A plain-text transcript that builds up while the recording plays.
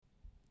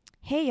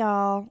Hey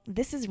y'all,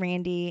 this is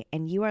Randy,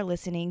 and you are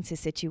listening to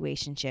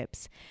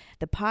Situationships,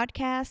 the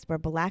podcast where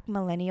Black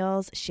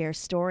millennials share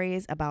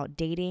stories about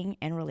dating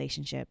and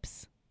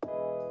relationships.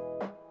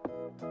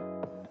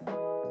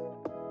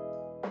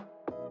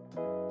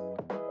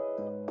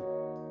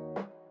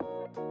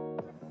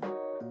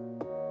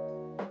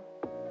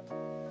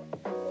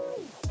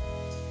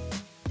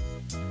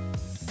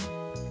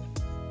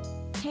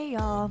 Hey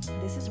y'all,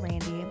 this is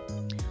Randy.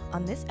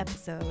 On this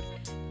episode,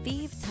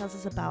 Steve tells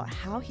us about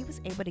how he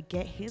was able to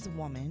get his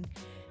woman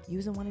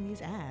using one of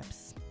these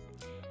apps.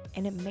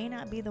 And it may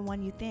not be the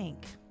one you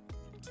think.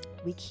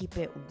 We keep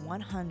it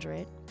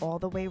 100 all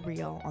the way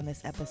real on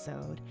this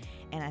episode,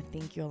 and I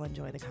think you'll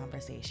enjoy the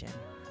conversation.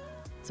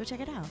 So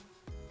check it out.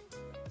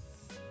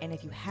 And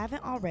if you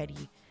haven't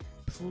already,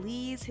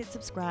 please hit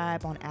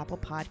subscribe on Apple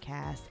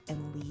Podcasts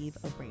and leave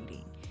a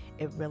rating.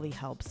 It really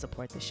helps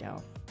support the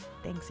show.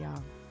 Thanks,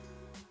 y'all.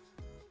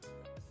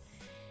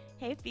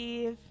 Hey,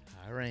 Steve.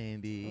 Hi,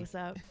 Randy. What's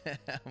up?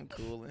 I'm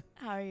cooling.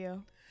 How are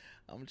you?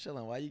 I'm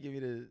chilling. Why you give me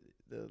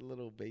the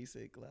little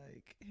basic,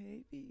 like,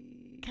 hey,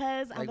 B?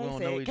 Because like I'm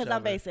basic. Because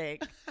I'm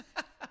basic.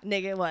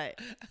 Nigga, what?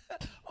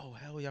 Oh,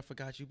 hell yeah, I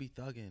forgot you be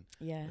thugging.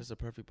 Yeah. It's a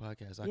perfect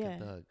podcast. I can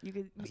thug. You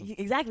could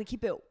exactly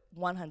keep it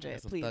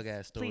 100, some please.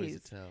 thug-ass stories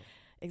please. to tell.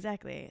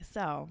 Exactly.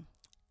 So,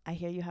 I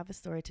hear you have a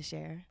story to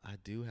share. I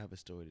do have a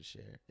story to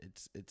share.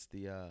 It's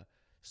the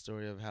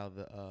story of how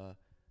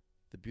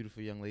the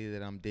beautiful young lady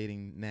that I'm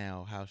dating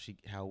now,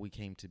 how we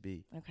came to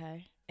be.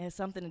 Okay. It has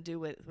something to do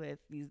with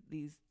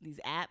these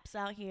apps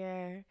out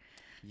here.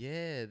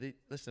 Yeah,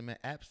 listen, man.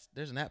 Apps.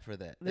 There's an app for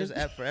that. There's an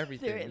app for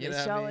everything.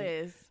 There sure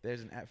is. There's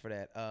an app for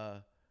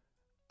that.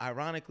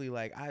 Ironically,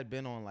 like I had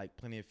been on like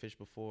Plenty of Fish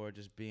before,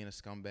 just being a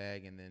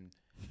scumbag, and then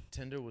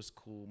Tinder was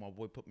cool. My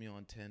boy put me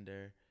on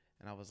Tinder,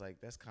 and I was like,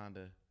 that's kind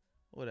of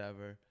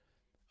whatever.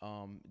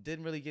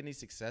 Didn't really get any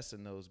success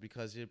in those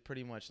because you're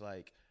pretty much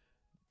like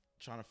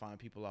trying to find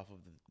people off of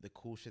the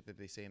cool shit that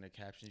they say in their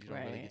captions. You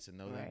don't really get to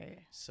know them.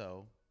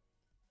 So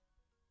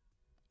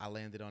I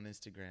landed on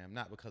Instagram,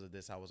 not because of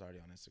this. I was already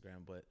on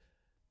Instagram, but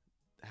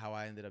how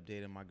I ended up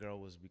dating my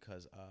girl was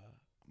because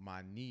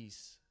my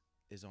niece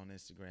is on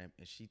Instagram,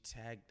 and she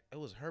tagged, it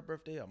was her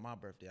birthday or my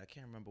birthday, I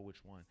can't remember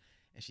which one,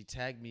 and she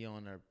tagged me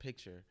on her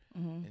picture,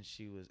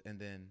 and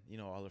then, you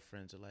know, all her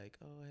friends are like,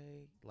 oh,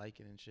 hey,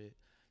 liking and shit,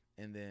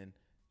 and then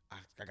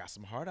I got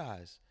some hard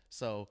eyes,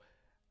 so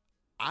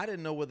I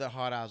didn't know whether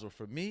hard eyes were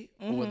for me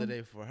or whether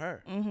they were for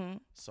her,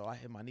 so I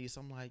hit my niece,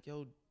 I'm like,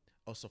 yo,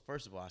 so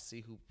first of all, I see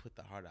who put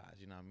the hard eyes,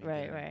 you know what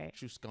I mean? Right.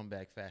 True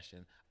scumbag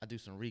fashion. I do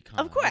some recon.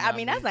 Of course. You know I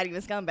mean, that's not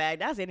even scumbag.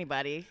 That's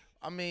anybody.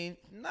 I mean,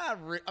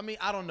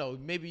 I don't know.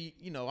 Maybe,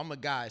 you know, I'm a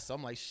guy, so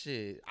I'm like,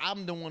 shit.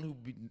 I'm the one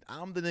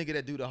I'm the nigga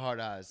that do the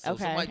hard eyes. So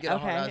somebody get a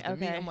hard eyes to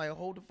me, I'm like,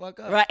 hold the fuck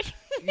up. Right.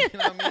 You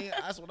know what I mean?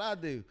 That's what I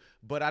do.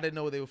 But I didn't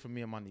know they were for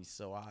me and my niece.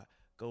 So I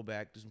go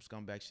back, do some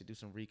scumbag shit, do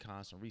some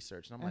recon, some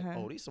research. And I'm like,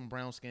 oh, these some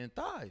brown skin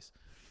thighs.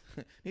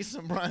 These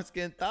some brown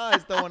skin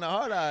thighs throwing the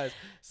hard eyes.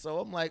 So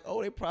I'm like,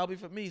 oh, they probably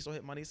for me. So I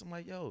hit my niece. I'm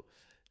like, yo,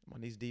 my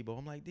niece Debo.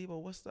 I'm like,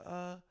 Debo, what's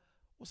up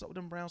with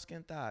them brown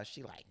skin thighs?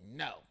 She like,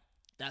 no,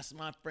 that's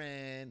my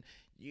friend.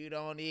 You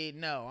don't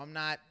need I'm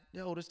not.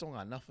 Yo, this don't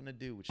got nothing to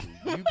do with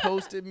you. You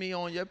posted me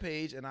on your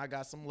page and I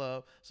got some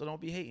love, so don't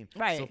be hating.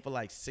 Right. So for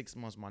like 6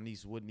 months, my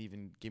niece wouldn't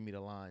even give me the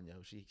line, yo.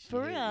 She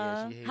for real?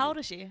 Yeah, she how old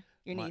is she?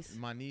 Your niece?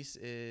 My niece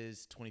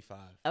is 25.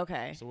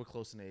 Okay. So we're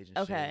close in age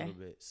and shit a little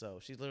bit. So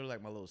she's literally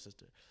like my little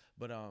sister.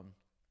 But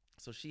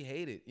so she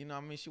hated. You know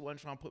what I mean? She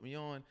wasn't trying to put me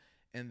on.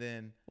 And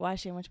then why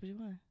she didn't want you to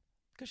put you on?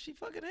 Cause she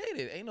fucking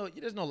hated.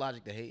 There's no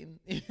logic to hating.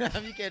 You know what I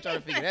mean? You can't try to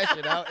figure that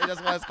shit out. And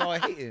that's why it's called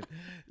hating.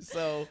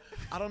 So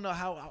I don't know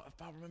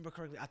if I remember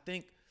correctly. I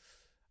think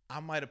I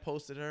might have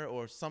posted her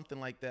or something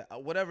like that.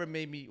 Whatever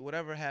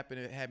happened,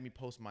 it had me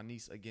post my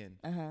niece again.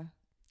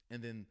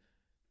 And then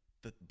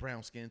the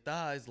brown skin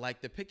thighs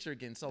liked the picture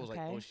again. So I was like,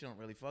 oh, she don't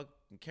really fucking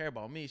care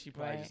about me. She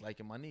probably just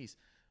liking my niece.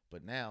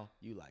 But now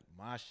you like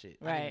my shit.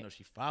 I didn't even know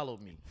she followed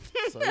me.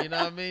 So you know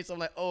what I mean? So I'm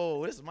like,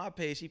 oh, this is my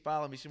page. She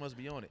followed me. She must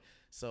be on it.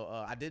 So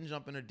I didn't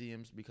jump in her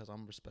DMs because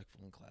I'm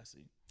respectful and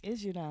classy.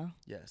 Is you now?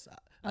 Yes.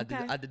 I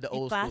did the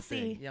old school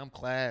thing. Yeah, I'm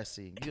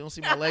classy. You don't see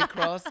my leg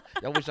cross?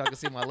 Y'all wish y'all could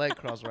see my leg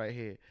cross right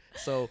here.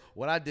 So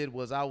what I did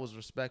was I was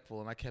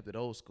respectful and I kept it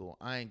old school.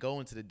 I ain't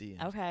going to the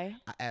DMs. Okay.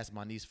 I asked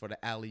my niece for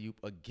the alley-oop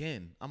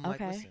again. I'm like,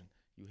 listen.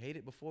 You hate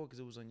it before because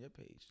it was on your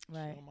page.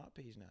 Right. It's on my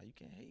page now. You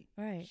can't hate.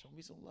 Right. Show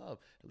me some love.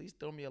 At least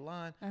throw me a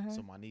line.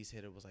 So my niece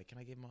hit her, was like, can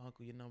I give my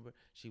uncle your number?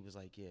 She was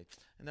like, yeah.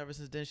 And ever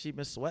since then, she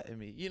been sweating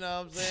me. You know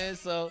what I'm saying?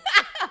 So,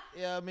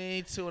 yeah, I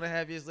mean,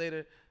 2.5 years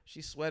later,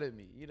 she sweated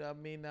me. You know what I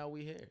mean? Now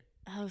we here.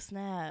 Oh,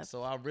 snap.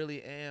 So I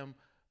really am,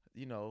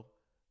 I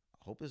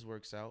hope this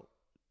works out.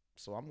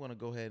 So I'm going to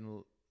go ahead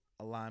and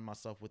align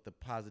myself with the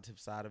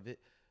positive side of it.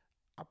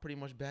 I pretty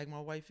much bagged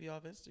my wifey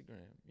off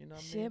Instagram. You know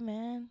what I mean? Shit,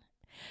 man.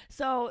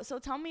 So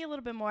tell me a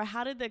little bit more.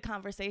 How did the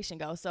conversation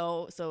go?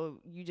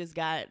 So you just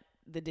got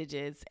the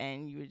digits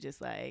and you were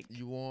just like,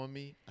 you on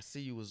me? I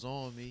see you was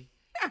on me.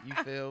 You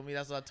feel me?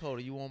 That's what I told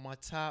her. You on my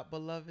top,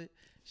 beloved?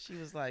 She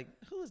was like,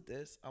 who is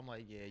this? I'm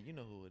like, yeah, you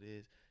know who it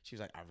is. She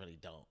was like, I really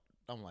don't.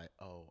 I'm like,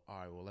 oh, all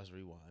right, well, let's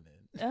rewind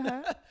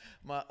then.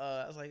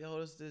 I was like, oh,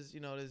 this, this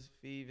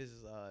Phoebe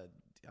is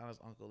Deanna's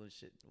uncle and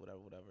shit,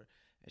 whatever.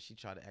 And she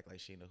tried to act like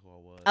she didn't know who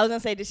I was. I was gonna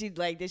say, did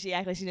she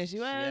act like she knew she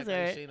was? She acted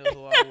or? like she didn't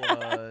know who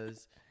I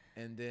was.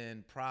 And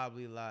then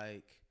probably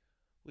like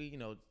we,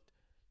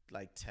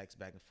 like text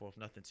back and forth,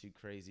 nothing too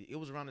crazy. It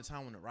was around the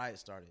time when the riot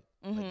started.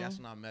 Like that's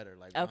when I met her.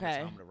 Like around the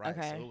time of the riot.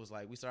 So it was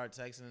like we started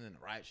texting and then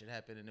the riot shit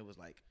happened and it was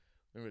like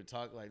we were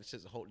talking like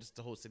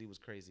the whole city was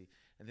crazy.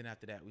 And then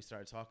after that we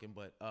started talking.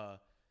 But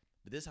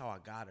this is how I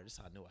got her. This is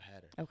how I knew I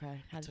had her.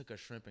 Okay. I took her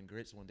shrimp and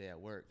grits one day at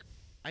work.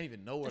 I didn't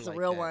even know her That's like a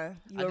real that. one.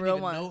 I didn't even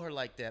know her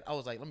like that. I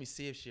was like, let me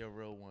see if she a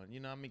real one.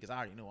 You know what I mean? Because I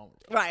already know I'm a real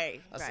one.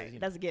 Right. Said,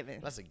 That's a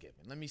given. That's a given.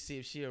 Let me see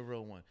if she a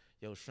real one.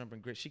 Yo, shrimp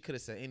and grits. She could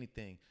have said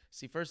anything.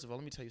 See, first of all,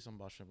 let me tell you something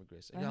about shrimp and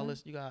grits. Y'all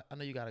listen, I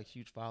know you got a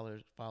huge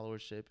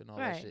followership and all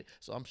that shit.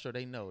 So I'm sure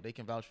they know. They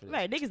can vouch for this.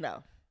 Right. Niggas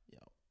know. Yo,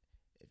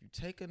 if you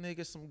take a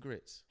nigga some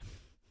grits,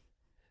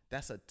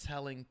 that's a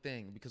telling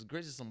thing because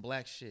grits is some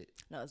black shit.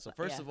 No, so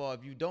first of all,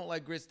 if you don't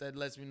like grits, that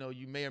lets me know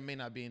you may or may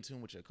not be in tune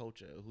with your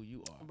culture or who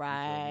you are.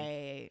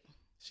 Right.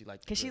 She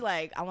like because she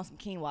like I want some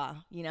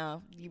quinoa.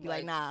 You'd be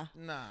like nah,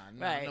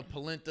 right. No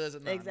polentas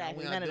and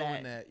exactly. We're not None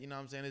doing that. You know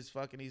what I'm saying? It's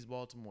fucking East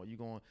Baltimore. You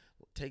gonna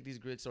take these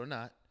grits or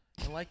not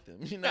and like them?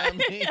 You know what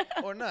I mean?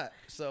 Or not?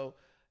 So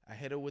I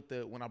hit her with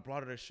when I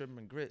brought her the shrimp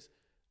and grits.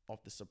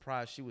 Off the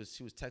surprise, she was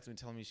texting me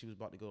telling me she was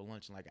about to go to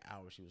lunch in like an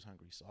hour. She was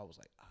hungry, so I was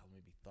like, let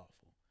me be thoughtful.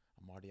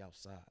 I'm already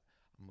outside.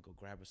 I'm gonna go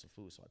grab her some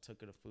food. So I took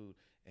her the food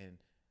and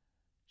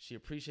she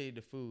appreciated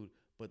the food.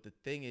 But the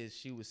thing is,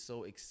 she was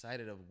so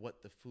excited of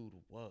what the food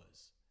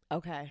was.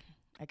 Okay,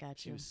 I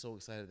got you. She was so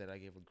excited that I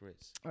gave her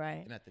grits.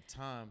 Right. And at the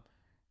time,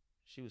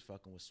 she was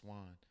fucking with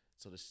swine.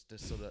 So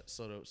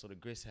the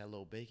grits had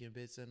little bacon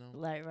bits in them.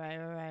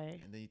 Right.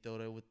 And then you throw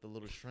that with the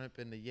little shrimp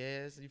and the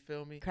yes. You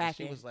feel me?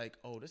 Cracking. She was like,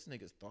 "Oh, this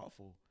nigga's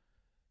thoughtful."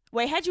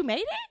 Wait, had you made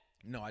it?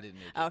 No, I didn't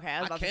make it. Okay, I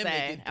was about to say.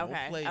 Make it. Don't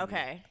play me.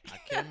 I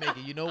can't make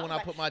it. You know when I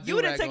put my do-rag on. You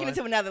would have taken it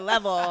to another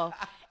level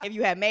if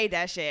you had made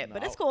that shit. No,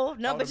 but it's cool.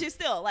 No, but you're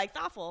still like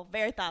thoughtful.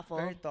 Very thoughtful.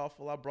 Very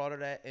thoughtful. I brought her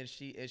that and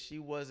she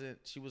was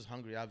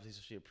hungry, obviously,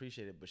 so she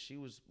appreciated it. But she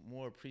was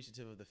more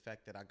appreciative of the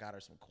fact that I got her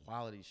some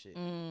quality shit.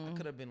 I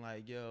could have been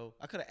like, yo,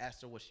 I could have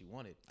asked her what she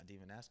wanted. I didn't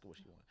even ask her what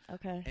she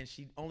wanted. Okay. And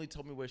she only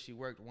told me where she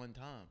worked one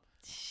time.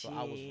 So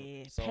I was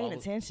paying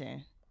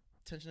attention.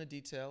 Attention to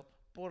detail.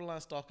 Borderline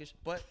stalkish.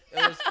 But it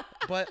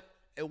was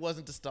it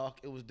wasn't to stalk,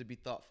 it was to be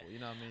thoughtful. You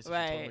know what I mean? So she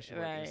told me where she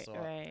worked. So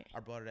I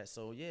brought her that.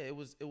 So yeah, it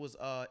was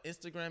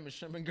Instagram and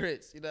shrimp and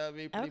grits. You know what I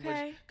mean? Pretty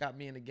much got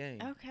me in the game.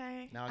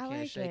 Okay. Now I can't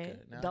like shake her.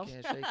 Now I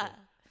can't shake her.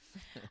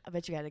 I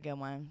bet you got a good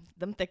one.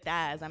 Them thick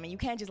thighs. I mean, you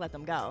can't just let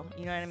them go.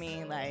 You know what I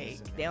mean? Like,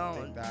 listen, they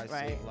don't. Thighs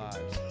save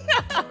lives.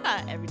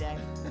 Every day.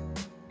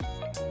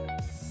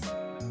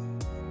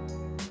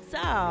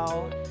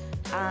 So,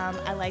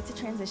 I like to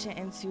transition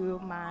into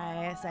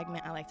my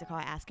segment I like to call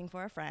Asking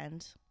for a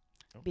Friend.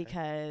 Okay.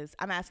 Because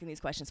I'm asking these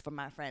questions for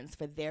my friends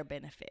for their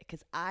benefit.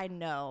 Because I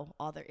know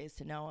all there is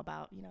to know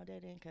about,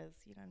 dating. Because,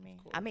 you know what I mean?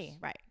 I mean,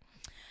 right.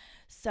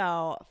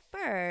 So,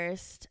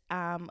 first,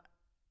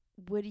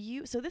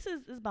 so this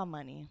is about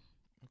money.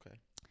 Okay.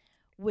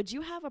 Would you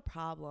have a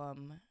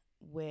problem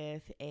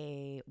with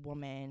a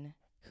woman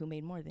who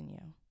made more than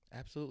you?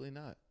 Absolutely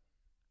not.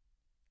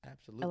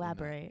 Absolutely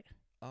Elaborate.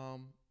 Not.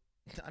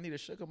 I need a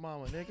sugar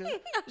mama, nigga.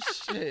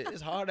 Shit,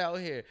 it's hard out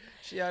here.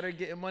 She out there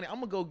getting money. I'm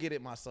gonna go get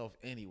it myself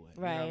anyway.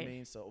 Right. You know what I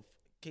mean? So,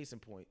 case in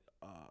point,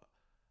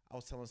 I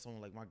was telling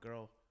someone like my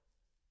girl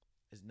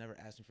has never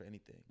asked me for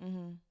anything.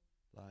 Mm-hmm.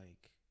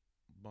 Like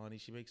money,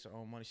 she makes her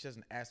own money. She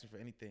doesn't ask me for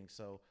anything.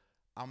 So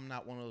I'm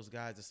not one of those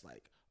guys that's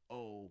like,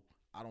 oh,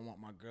 I don't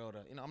want my girl to.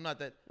 I'm not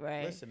that.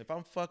 Right. Listen, if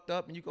I'm fucked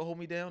up and you can hold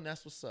me down,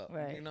 that's what's up.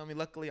 Right. You know what I mean?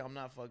 Luckily, I'm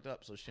not fucked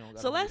up, so she don't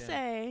got. So let's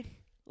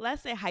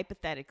say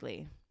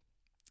hypothetically.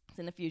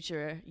 In the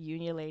future, you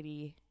and your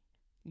lady,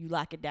 you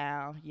lock it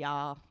down,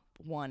 y'all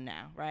won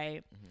now,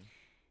 right? Mm-hmm.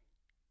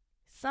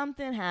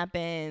 Something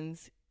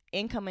happens,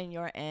 income in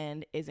your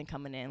end isn't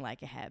coming in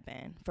like it had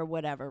been for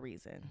whatever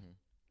reason. Mm-hmm.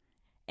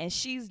 And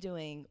she's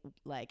doing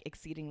like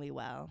exceedingly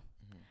well.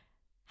 Mm-hmm.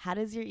 How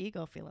does your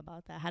ego feel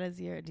about that? How do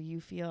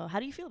you feel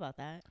about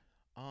that?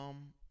 I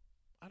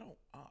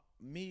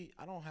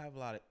don't have a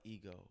lot of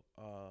ego.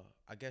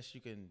 I guess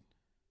you can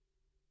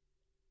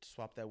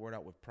swap that word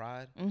out with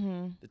pride.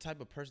 Mm-hmm. The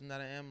type of person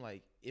that I am,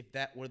 like if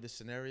that were the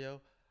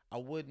scenario,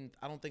 I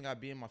don't think I'd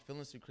be in my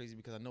feelings too crazy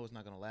because I know it's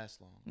not gonna last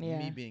long. Yeah.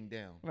 Me being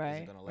down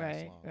isn't gonna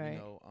last long.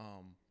 Right.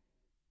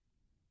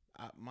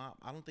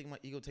 I don't think my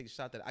ego takes a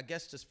shot that I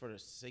guess just for the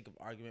sake of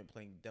argument,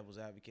 playing devil's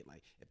advocate,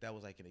 like if that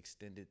was like an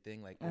extended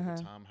thing, like over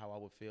time, how I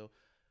would feel.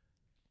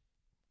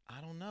 I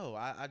don't know.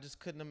 I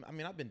just couldn't. I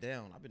mean, I've been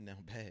down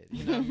bad.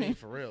 You know what I mean?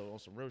 For real, on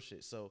some real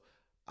shit. So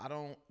I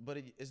don't, but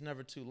it's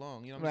never too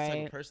long. I'm the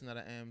type of person that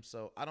I am.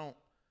 So I don't,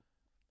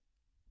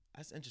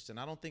 that's interesting.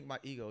 I don't think my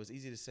ego is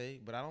easy to say,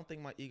 but I don't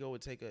think my ego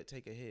would take a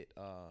hit.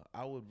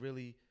 I would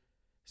really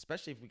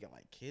especially if we got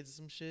like kids or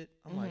some shit.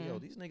 I'm Mm-hmm. like, yo,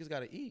 these niggas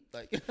gotta eat.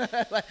 Like,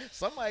 like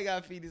somebody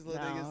gotta feed these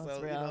little niggas.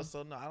 So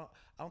so no, I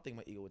don't think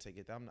my ego would take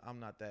it. I'm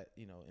not that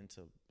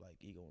into like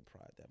ego and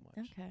pride that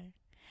much. Okay,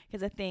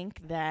 because I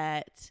think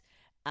that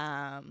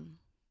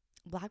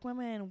Black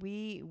women,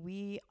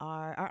 we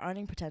are our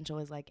earning potential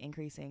is like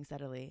increasing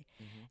steadily,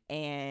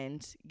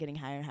 and getting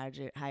higher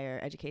and higher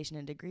education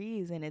and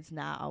degrees, and it's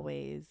not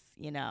always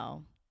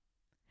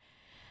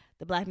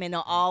the Black men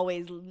don't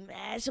always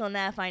match on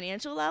that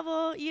financial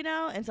level,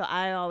 and so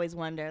I always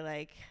wonder,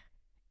 like,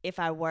 if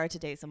I were to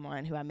date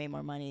someone who I made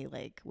more money,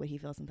 like, would he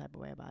feel some type of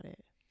way about it?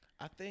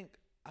 I think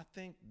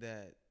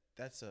that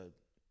that's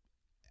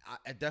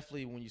I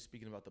definitely, when you're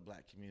speaking about the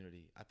Black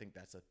community, I think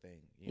that's a thing.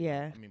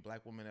 I mean,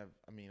 Black women have,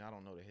 I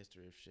don't know the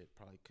history of shit,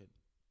 probably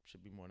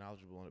should be more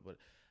knowledgeable on it, but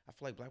I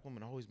feel like Black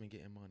women have always been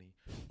getting money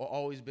or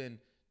always been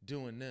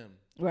doing them.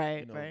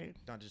 Right, right.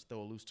 Not just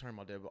throw a loose term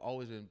out there, but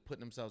always been putting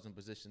themselves in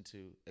position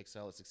to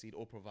excel or succeed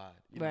or provide.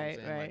 You know right, what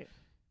I'm saying? right.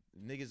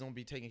 Like, niggas don't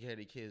be taking care of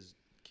their kids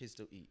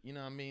still eat. You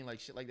know what I mean?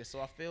 Like shit like that.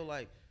 So I feel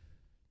like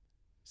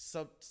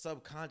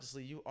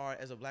subconsciously, you are,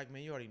 as a Black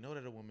man, you already know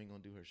that a woman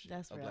gonna do her shit.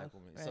 That's a real. Black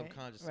woman, right.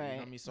 subconsciously. Right. You know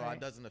what I mean? So right.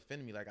 it doesn't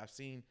offend me. Like, I've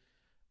seen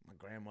my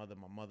grandmother,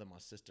 my mother, my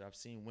sister. I've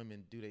seen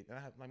women do and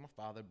I have like my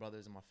father,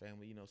 brothers, and my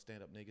family.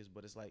 Stand up niggas.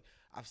 But it's like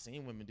I've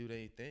seen women do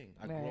their thing.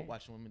 I grew up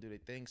watching women do their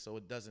thing, so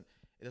it doesn't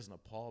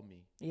appall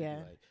me. Yeah.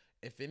 Like,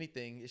 if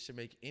anything, it should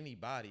make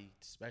anybody,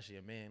 especially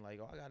a man, like,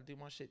 oh, I gotta do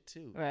my shit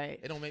too. Right.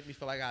 It don't make me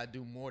feel like I gotta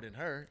do more than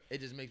her. It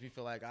just makes me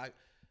feel like how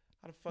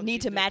the fuck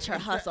need to match her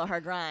hustle,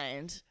 her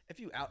grind. If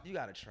you out, you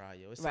gotta try,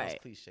 yo. It sounds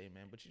cliche,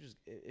 man, but you just,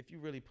 if you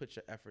really put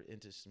your effort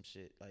into some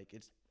shit, like,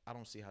 I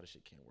don't see how the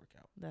shit can't work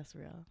out. That's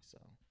real. So,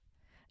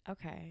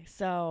 okay,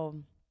 so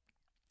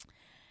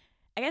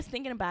I guess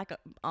thinking back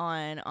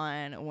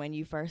on when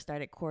you first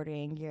started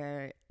courting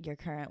your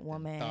current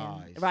woman,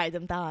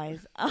 them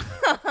thighs.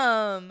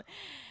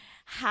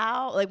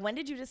 How, like, when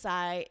did you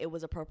decide it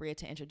was appropriate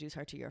to introduce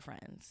her to your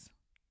friends?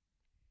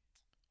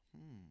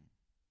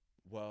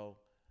 Well,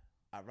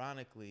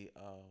 ironically,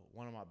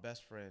 one of my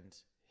best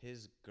friends,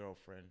 his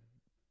girlfriend,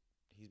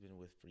 he's been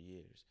with for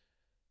years.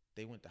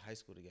 They went to high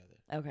school together.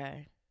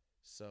 Okay.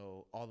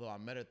 So, although I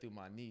met her through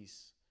my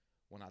niece,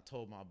 when I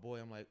told my boy,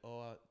 I'm like,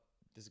 oh,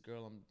 this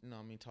girl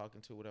I'm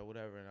talking to,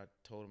 whatever, and I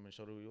told him and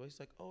showed her, he's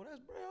like, oh,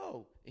 that's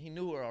bro. And he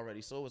knew her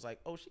already, so it was like,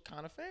 oh, she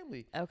kind of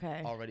family.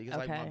 Okay. Already, because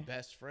like my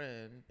best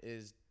friend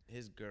is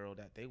his girl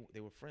that they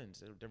were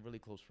friends. They're really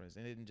close friends.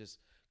 They didn't just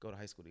go to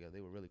high school together.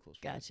 They were really close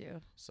friends. Got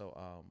you.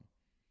 So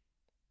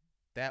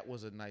that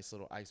was a nice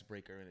little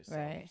icebreaker in itself.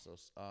 Right. So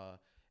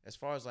as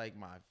far as like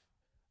my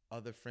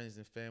other friends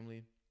and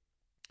family,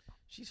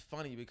 she's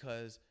funny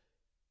because,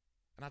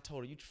 and I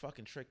told her, you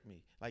fucking tricked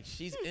me. Like,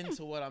 she's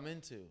into what I'm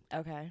into.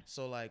 Okay.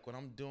 So like when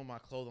I'm doing my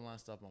clothing line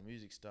stuff, my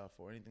music stuff,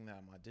 or anything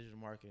that my digital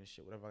marketing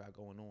shit, whatever I got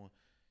going on,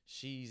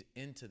 she's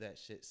into that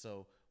shit.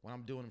 So when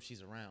I'm doing them,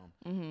 she's around.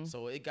 Mm-hmm.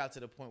 So it got to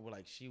the point where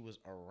like she was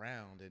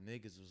around and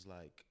niggas was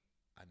like,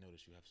 I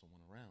noticed you have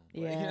someone around.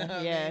 Yeah, like, you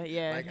know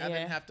yeah. Like I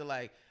didn't have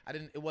to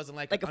it wasn't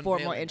like a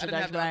formal introduction.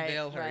 I didn't have to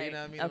unveil her, right. you know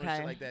what I mean? Okay. Or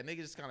shit like that.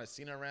 Niggas just kind of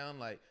seen her around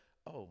like,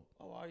 oh,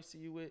 I already see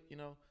you with,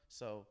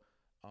 So,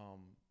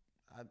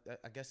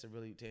 I guess it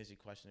really, to answer your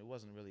question, it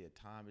wasn't really a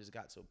time. It just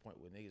got to a point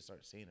where niggas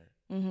started seeing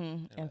her.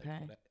 Mm-hmm. Okay.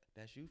 Like, oh,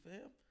 that's you, fam?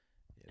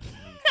 Yeah, that's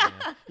me,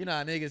 fam. You know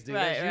how niggas do.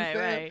 That's you, fam?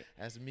 Right.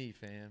 That's me,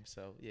 fam.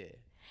 So, yeah.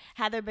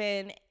 Have there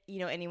been,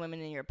 any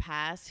women in your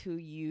past who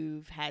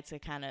you've had to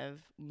kind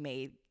of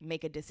make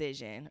a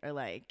decision, or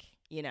like,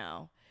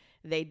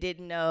 they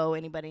didn't know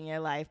anybody in your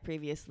life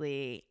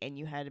previously and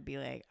you had to be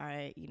like, all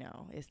right,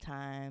 it's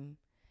time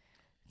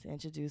to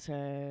introduce her?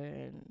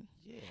 And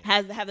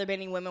have there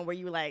been any women where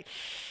you were like,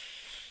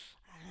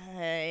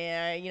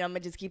 yeah, I'm gonna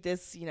just keep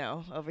this,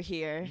 over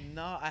here?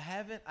 No, I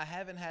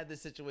haven't had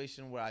this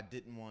situation where I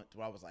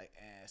was like,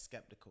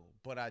 skeptical.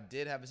 But I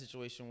did have a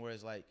situation where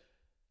it's like,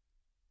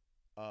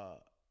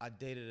 I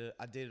dated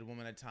a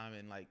woman at a time,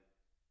 and like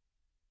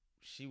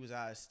she was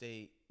out of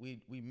state.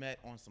 We met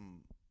on some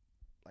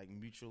like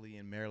mutually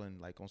in Maryland,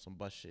 like on some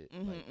bus shit,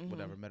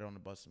 whatever. Met her on the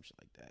bus, some shit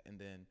like that, and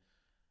then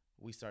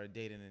we started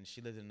dating. And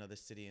she lived in another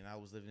city, and I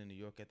was living in New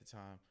York at the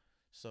time.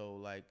 So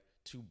like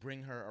to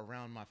bring her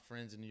around my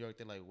friends in New York,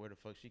 they're like, where the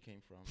fuck she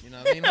came from? You know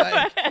what I mean?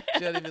 Like she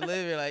doesn't even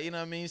live here. Like, you know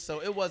what I mean?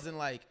 So it wasn't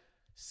like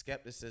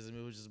skepticism.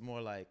 It was just more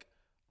like,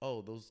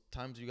 oh, those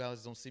times you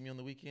guys don't see me on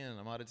the weekend and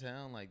I'm out of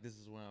town, like, this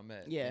is where I'm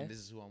at. Yeah. And this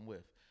is who I'm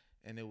with.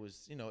 And it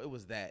was, it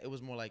was that. It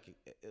was more like,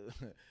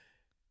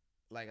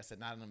 like I said,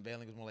 not an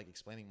unveiling. It was more like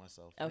explaining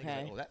myself.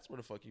 Okay. Like, oh, that's where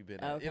the fuck you been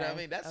at. You know what I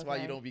mean? That's why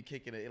you don't be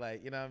kicking it.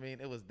 Like, you know what I mean?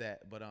 It was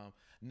that. But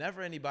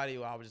never anybody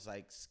where I was just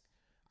like,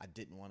 I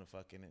didn't want to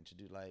fucking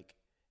introduce. Like,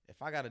 if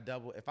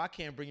I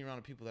can't bring you around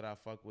the people that I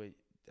fuck with,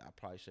 I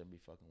probably shouldn't be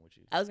fucking with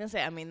you. I was going to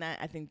say,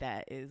 I think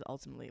that is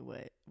ultimately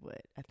what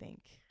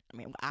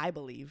I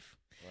believe.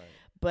 Right.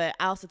 But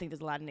I also think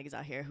there's a lot of niggas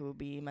out here who will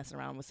be messing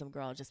around with some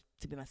girl just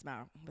to be messing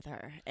around with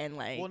her. And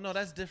like, well, no,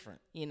 that's different.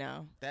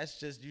 That's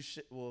just,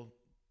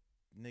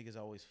 niggas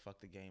always fuck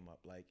the game up.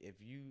 Like, if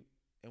you,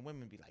 and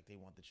women be like, they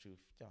want the truth.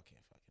 Y'all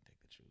can't fucking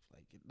take the truth.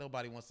 Like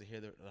nobody wants to hear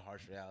the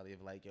harsh reality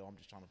of like, yo, I'm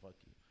just trying to fuck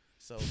you.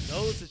 So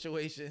those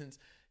situations,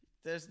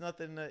 there's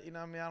nothing that, you know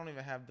what I mean? I don't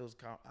even have those.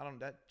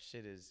 That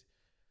shit is,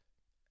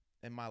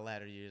 in my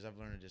latter years, I've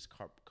learned to just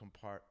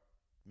compartmentalize.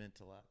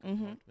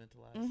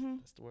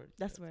 That's the word.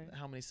 That's the word.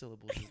 How many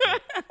syllables is that?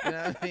 You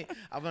know what I mean?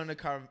 I've learned to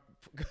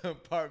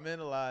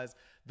compartmentalize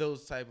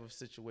those type of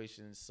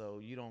situations so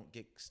you don't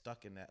get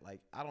stuck in that.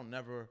 Like, I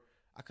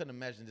couldn't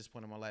imagine this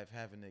point in my life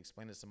having to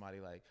explain to somebody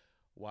like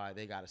why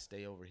they got to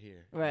stay over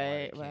here.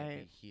 Right, why they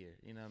can't be here.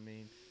 You know what I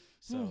mean?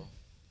 So,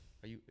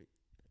 are you?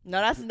 No,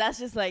 that's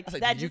just like I was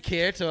like, that. Did you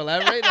care to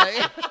elaborate?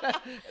 Like,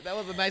 that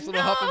was a nice little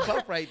huff and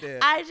puff right there.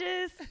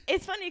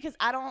 It's funny because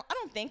I don't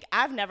think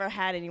I've never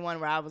had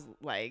anyone where I was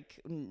like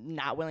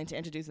not willing to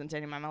introduce them to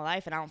anyone in my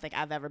life, and I don't think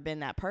I've ever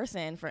been that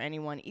person for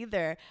anyone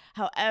either.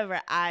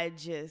 However, I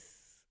just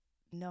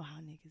know how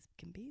niggas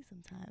can be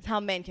sometimes.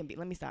 How men can be.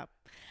 Let me stop.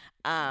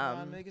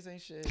 Nah, niggas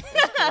ain't shit.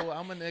 It's cool.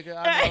 I'm a nigga.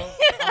 I know.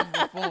 I'm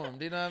reformed.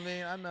 You know what I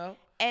mean? I know.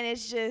 And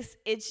it's just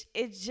it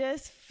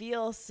just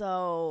feels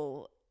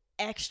so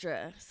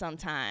extra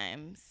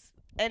sometimes,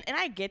 and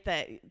I get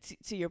that.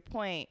 To your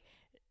point,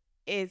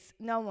 it's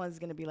no one's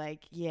gonna be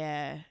like,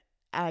 yeah,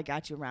 I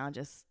got you around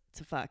just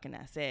to fuck and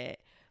that's it.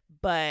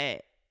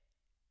 But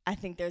I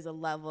think there's a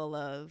level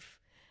of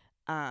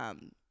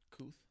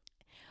Couth.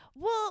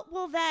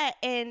 well that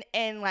and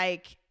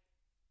like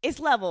it's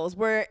levels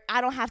where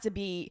I don't have to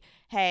be,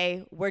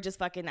 hey, we're just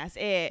fucking, that's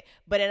it.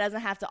 But it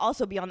doesn't have to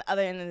also be on the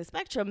other end of the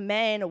spectrum.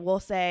 Men will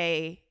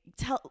say,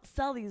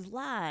 sell these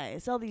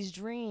lies, sell these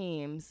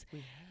dreams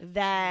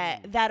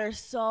that are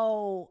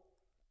so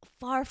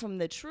far from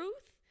the truth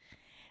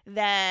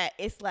that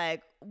it's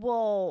like,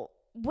 well,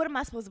 what am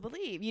I supposed to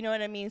believe? You know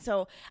what I mean?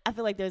 So I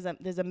feel like there's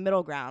a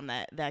middle ground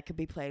that could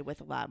be played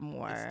with a lot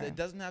more. It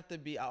doesn't have to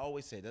be. I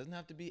always say it doesn't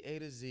have to be A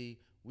to Z.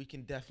 We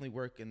can definitely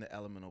work in the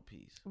elemental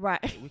piece.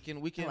 Right. We can.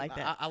 I like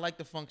that. I like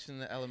the function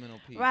in the elemental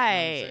piece.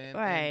 Right. You know what I'm saying?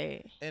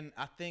 Right. And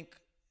I think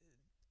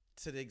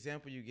to the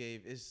example you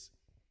gave it's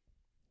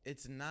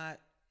not.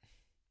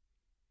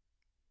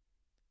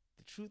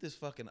 The truth is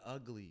fucking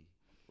ugly.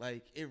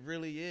 Like, it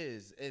really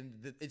is.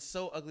 And it's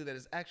so ugly that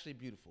it's actually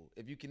beautiful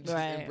if you can just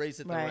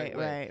embrace it the right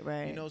way.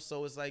 Right. You know,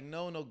 so it's like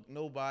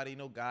nobody,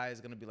 no guy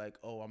is going to be like,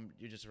 oh,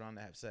 you're just around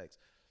to have sex.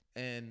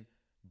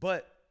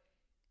 But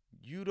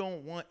you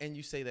don't want, and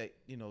you say that,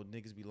 you know,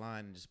 niggas be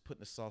lying and just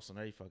putting the sauce on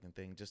every fucking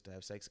thing just to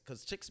have sex.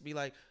 Because chicks be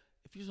like,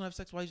 if you don't have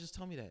sex, why you just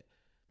tell me that?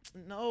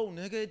 No,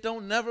 nigga, it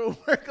don't never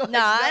work like that.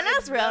 Nah, and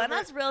that's real, and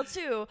that's real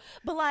too.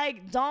 But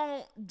like,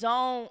 don't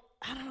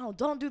I don't know,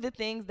 don't do the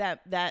things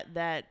that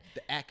the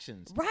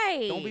actions.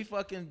 Right. Don't be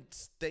fucking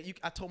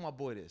I told my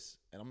boy this,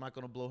 and I'm not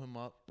gonna blow him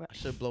up. Right. I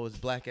should blow his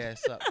black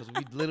ass up because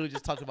we literally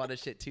just talked about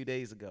this shit 2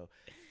 days ago.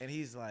 And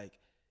he's like,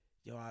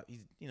 yo,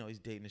 he's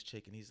dating this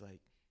chick, and he's like,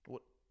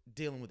 what?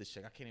 Dealing with this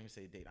chick. I can't even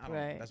say date. I don't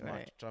know. That's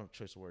my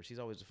choice of words. She's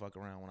always a fuck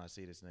around when I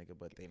see this nigga,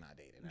 but they not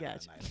dating.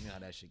 Gotcha. You know how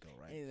that shit go,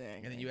 right?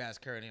 Exactly. And then you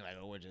ask her, and they're like,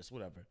 oh, we're just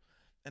whatever.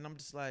 And I'm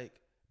just like,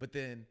 but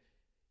then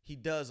he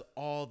does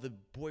all the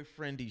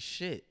boyfriendy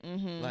shit.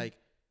 Mm-hmm. Like,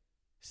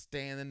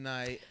 staying the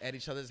night at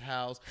each other's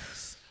house,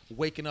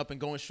 waking up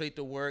and going straight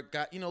to work,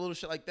 got, little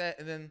shit like that.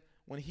 And then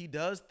when he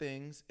does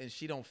things and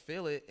she don't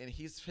feel it, and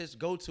his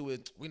go-to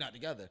is, we not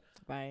together.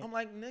 Right. I'm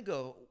like,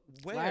 nigga,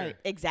 where? Right.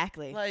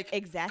 Exactly. Like,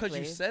 exactly.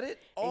 Because you said it.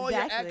 All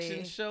your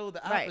actions show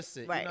the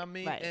opposite. Right. You know what I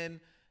mean? Right. And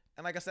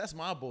like I said, that's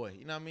my boy.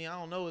 You know what I mean? I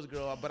don't know his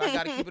girl, but I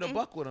got to keep it a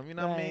buck with him. You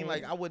know what I mean?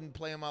 Like, I wouldn't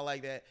play him out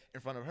like that in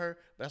front of her,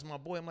 but that's my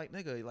boy. I'm like,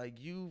 nigga, like,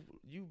 you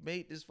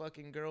made this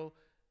fucking girl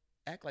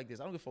act like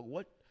this. I don't give a fuck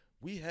what.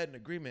 We had an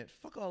agreement.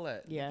 Fuck all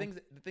that. Yeah.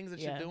 The things that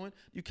you're doing.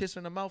 You kiss her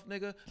in the mouth,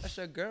 nigga. That's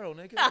your girl,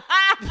 nigga.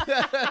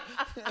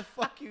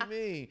 Fuck you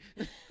mean.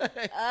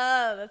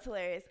 Oh, that's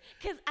hilarious.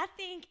 Because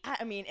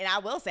I mean, and I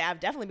will say, I've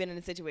definitely been in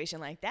a situation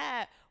like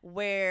that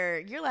where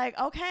you're like,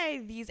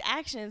 okay, these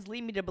actions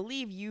lead me to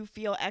believe you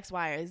feel X,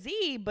 Y, or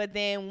Z. But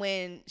then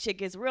when shit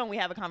gets real and we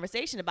have a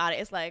conversation about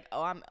it, it's like,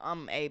 oh,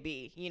 I'm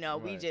AB. You know,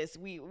 right. we just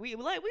kicking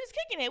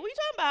it. What are you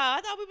talking about?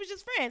 I thought we was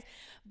just friends.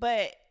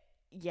 But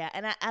yeah,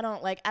 and I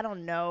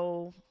don't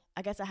know.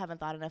 I guess I haven't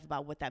thought enough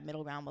about what that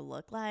middle ground would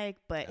look like,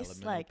 but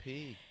it's like,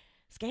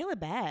 scale it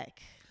back.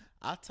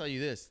 I'll tell you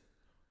this,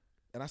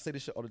 and I say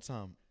this shit all the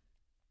time.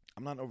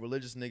 I'm not a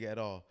religious nigga at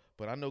all,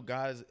 but I know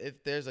God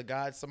if there's a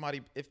God,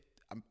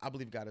 I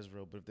believe God is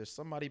real, but if there's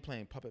somebody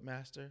playing puppet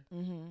master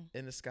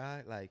in the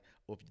sky, like,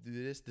 well, if you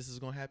do this is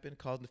going to happen,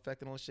 cause and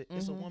effect and all that shit,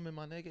 it's a woman,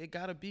 my nigga. It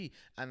got to be.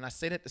 And I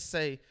say that to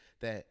say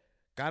that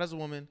God is a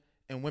woman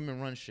and women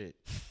run shit.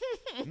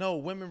 No,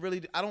 women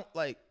really, I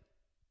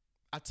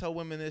tell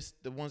women this,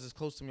 the ones that's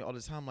close to me all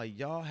the time, like,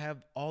 y'all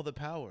have all the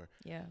power.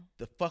 Yeah.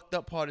 The fucked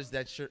up part is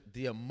that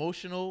the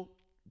emotional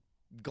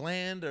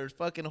gland or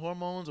fucking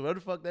hormones or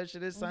whatever the fuck that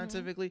shit is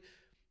scientifically,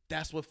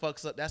 that's what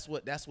fucks up. That's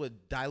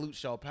what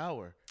dilutes y'all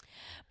power.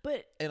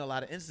 But in a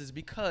lot of instances,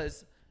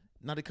 because,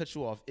 not to cut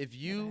you off, if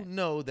you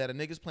know that a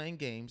nigga's playing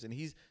games and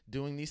he's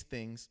doing these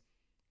things,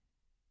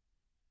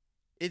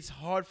 it's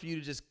hard for you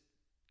to just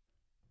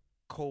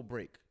cold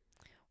break.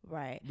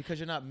 Right. Because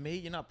you're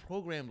not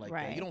programmed like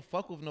Right. that. You don't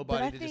fuck with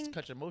nobody to just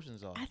cut your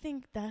emotions off. I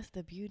think that's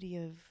the beauty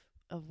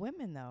of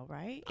women, though,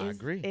 right? I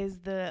agree. Is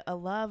a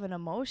love and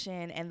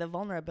emotion and the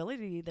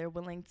vulnerability they're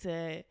willing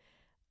to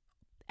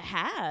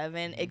have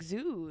and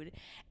exude.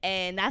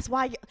 And that's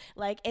why,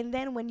 and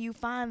then when you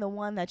find the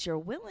one that you're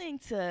willing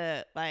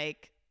to,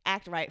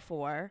 act right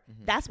for,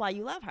 that's why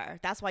you love her.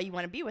 That's why you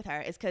want to be with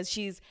her, is because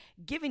she's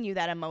giving you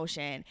that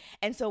emotion.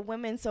 And so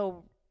women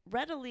so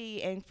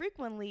readily and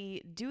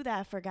frequently do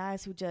that for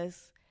guys who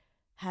just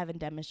haven't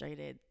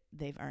demonstrated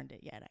they've earned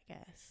it yet, I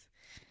guess.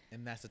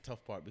 And that's the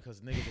tough part,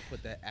 because niggas will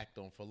put that act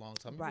on for a long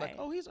time. Right. You'll be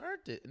like, oh, he's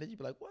earned it. And then you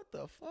be like, what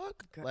the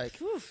fuck? Girl.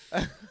 Like,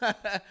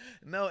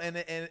 no, and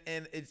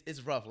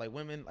it's rough. Like,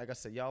 women, like I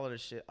said, y'all are the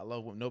shit. I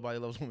love women. Nobody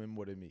loves women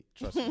more than me.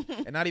 Trust me.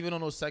 And not even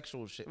on those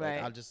sexual shit.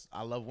 Right. Like,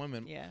 I love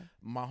women. Yeah.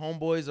 My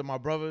homeboys are my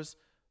brothers.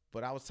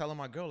 But I was telling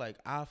my girl,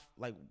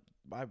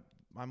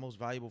 my most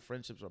valuable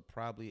friendships are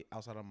probably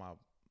outside of my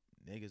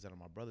niggas that are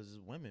my brothers is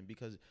women,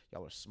 because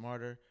y'all are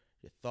smarter,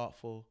 you're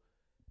thoughtful,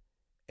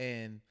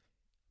 and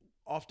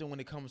often when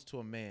it comes to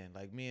a man,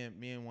 like me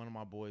and one of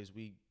my boys,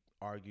 we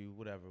argue,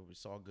 whatever,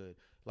 it's all good.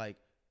 Like,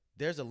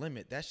 there's a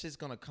limit. That shit's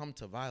gonna come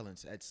to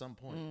violence at some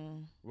point.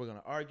 We're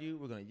gonna argue,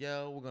 we're gonna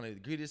yell, we're gonna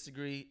agree to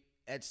disagree.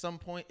 At some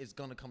point, it's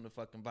gonna come to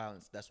fucking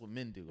violence. That's what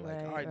men do.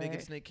 Like, all right, nigga,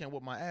 this nigga can't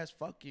whoop my ass.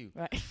 Fuck you.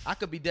 Right. I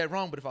could be dead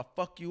wrong, but if I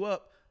fuck you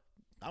up,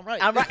 I'm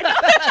right. I'm right.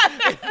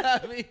 You know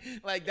what I mean?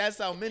 Like, that's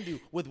how men do.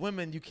 With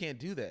women, you can't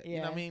do that. Yeah. You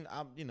know what I mean?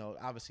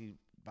 Obviously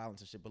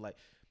violence and shit, but like,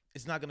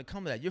 it's not gonna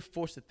come to that. You're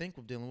forced to think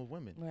with dealing with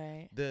women.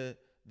 Right.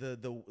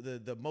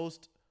 The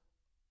most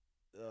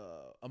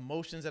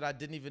emotions that I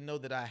didn't even know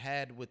that I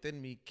had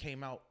within me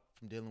came out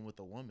from dealing with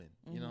a woman.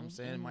 You know what I'm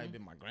saying? It might have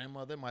been my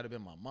grandmother, might have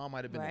been my mom,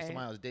 might have been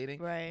somebody I was dating,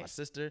 my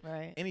sister,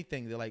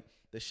 anything. They're like,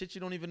 the shit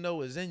you don't even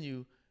know is in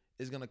you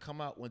is gonna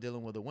come out when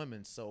dealing with a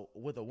woman. So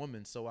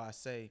I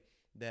say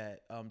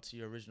that to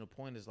your original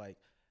point is like,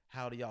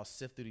 how do y'all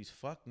sift through these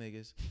fuck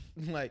niggas?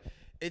 Like,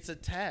 it's a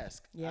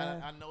task. Yeah.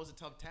 I know it's a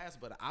tough task,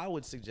 but I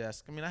would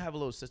suggest, I have a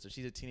little sister.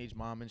 She's a teenage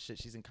mom and shit.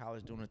 She's in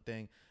college doing her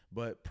thing.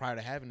 But prior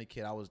to having a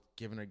kid, I was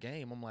giving her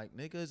game. I'm like,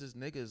 niggas is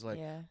niggas.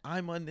 Like,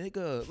 I'm a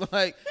nigga.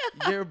 Like,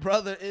 your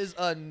brother is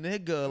a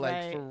nigga.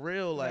 Like, for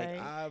real. Like,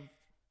 I've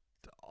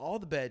all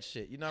the bad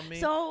shit. You know what I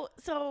mean?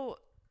 So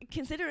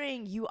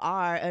considering you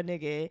are a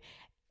nigga,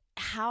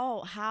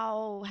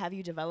 how have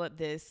you developed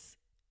this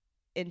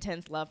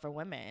intense love for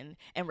women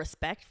and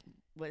respect,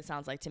 what it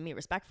sounds like to me,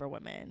 respect for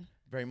women?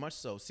 Very much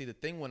so. See, the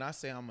thing when I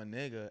say I'm a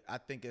nigga, I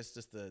think it's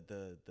just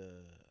the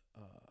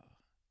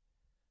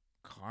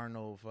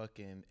carnal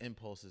fucking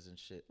impulses and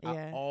shit.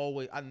 Yeah.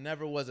 I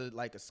never was a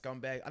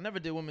scumbag. I never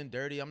did women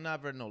dirty. I'm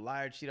never no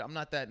liar, cheater. I'm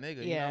not that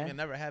nigga. You know what I mean? I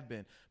never have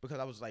been, because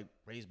I was like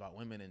raised by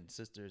women and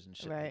sisters and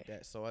shit like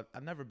that. So I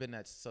never been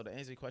that. So to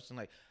answer your question,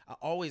 like, I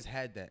always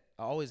had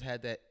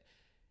that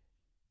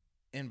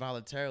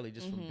involuntarily,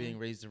 just from being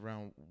raised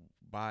around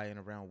by and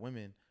around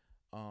women.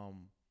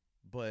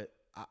 But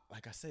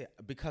like I said,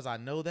 because I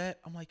know that,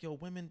 I'm like, yo,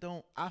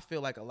 I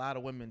feel like a lot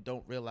of women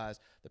don't realize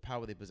the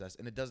power they possess.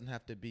 And it doesn't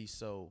have to be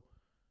so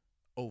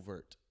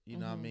overt. You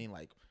know what I mean?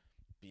 Like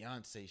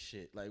Beyonce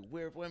shit. Like,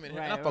 we're women. And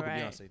I fuck with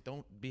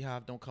Beyonce.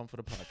 Beehive, don't come for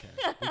the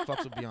podcast. We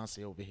fucks with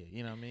Beyonce over here.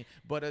 You know what I mean?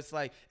 But it's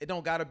like, it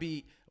don't gotta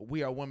be,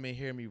 we are women,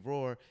 hear me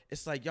roar.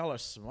 It's like, y'all are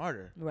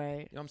smarter. Right. You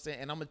know what I'm saying?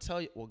 And I'm gonna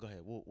tell you, well, go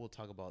ahead. We'll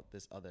talk about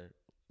this other.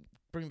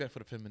 Bring back for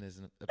the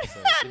feminism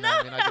episode. You know what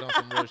I mean? I get on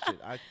some real shit.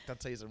 I'll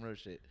tell you some real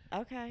shit.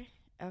 Okay.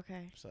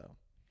 So.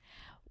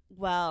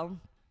 Well,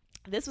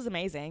 this was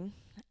amazing.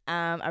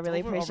 I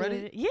really appreciate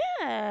it.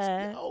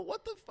 Yeah. Oh,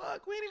 what the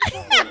fuck? We ain't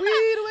even talking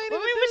weed.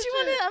 What you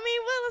want to?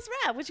 Let's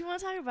wrap. What you want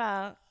to talk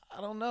about? I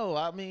don't know.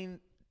 I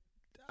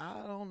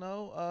don't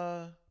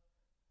know.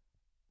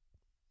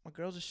 My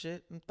girls are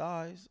shit and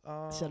thighs.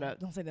 Shut up!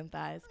 Don't say them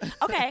thighs.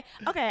 Okay.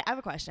 I have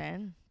a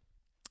question.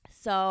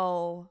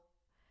 So,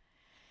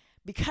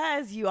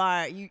 because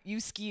you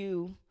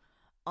skew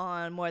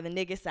on more the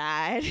nigga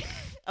side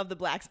of the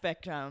black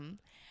spectrum,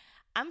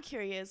 I'm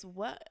curious,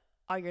 what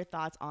are your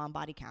thoughts on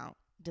body count?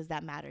 Does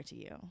that matter to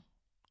you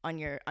on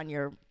your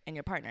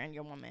partner and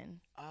your woman?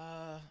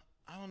 I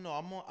don't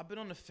know. I've been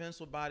on the fence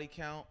with body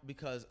count,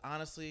 because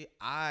honestly,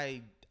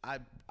 I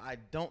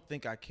don't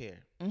think I care.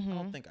 I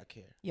don't think I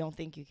care. You don't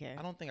think you care?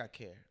 I don't think I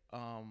care.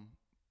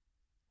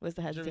 What's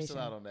the hesitation? Jury's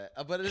still out on that.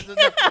 But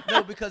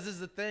no, because this is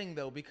the thing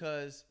though,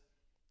 because,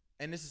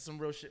 and this is some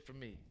real shit for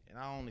me, and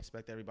I don't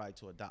expect everybody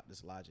to adopt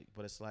this logic,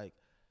 but it's like,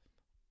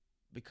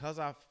 because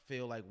I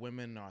feel like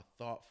women are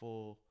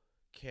thoughtful,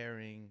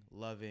 caring,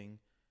 loving,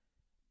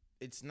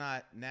 it's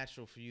not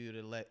natural for you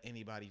to let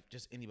anybody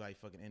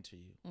fucking enter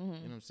you. You know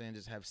what I'm saying?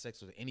 Just have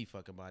sex with any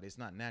fucking body. It's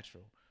not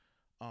natural.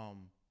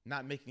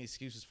 Not making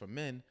excuses for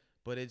men,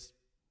 but it's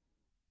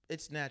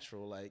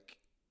natural. Like,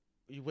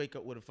 you wake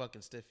up with a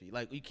fucking stiffy.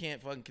 Like, you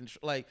can't fucking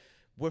control. Like,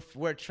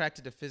 we're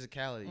attracted to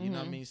physicality. You know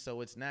what I mean?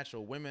 So it's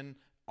natural. Women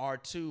are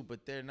too,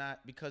 but they're not,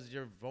 because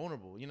you're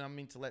vulnerable. You know what I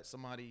mean? To let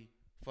somebody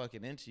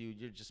fucking into you,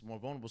 you're just more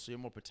vulnerable, so you're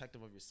more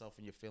protective of yourself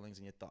and your feelings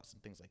and your thoughts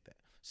and things like that.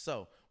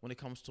 So when it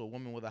comes to a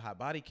woman with a high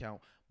body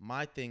count,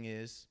 my thing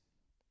is,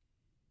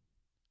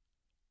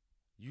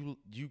 you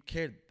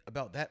cared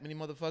about that many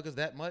motherfuckers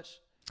that much?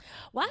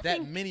 Well,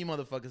 many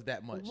motherfuckers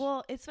that much?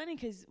 Well, it's funny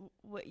because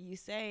what you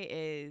say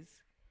is,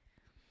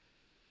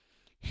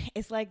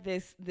 it's like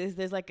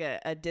there's like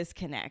a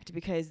disconnect,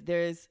 because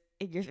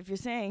if you're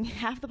saying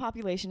half the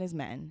population is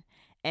men,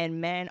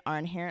 and men are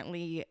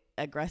inherently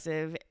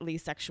aggressively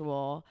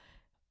sexual,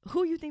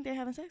 who you think they're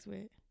having sex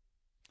with?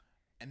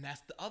 And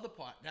that's the other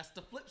part. That's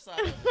the flip side.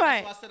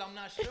 Right. That's why I said I'm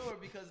not sure,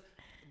 because,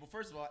 well,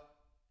 first of all,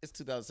 it's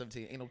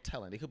 2017. Ain't no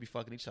telling. They could be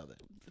fucking each other.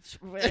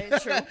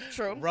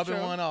 True. Rubbing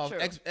one off.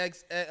 True.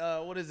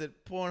 What is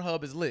it?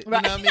 Pornhub is lit.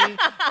 Right. You know what I mean?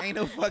 Ain't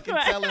no fucking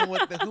telling who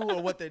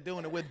or what they're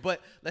doing it with.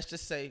 But let's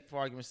just say, for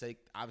argument's sake,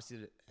 obviously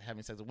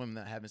having sex with women,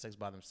 not having sex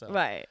by themselves.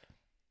 Right.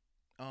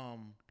 I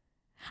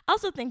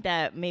also think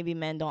that maybe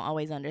men don't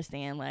always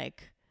understand,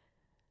 like,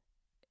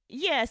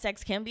 yeah,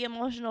 sex can be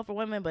emotional for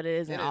women, but it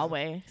isn't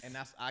always. And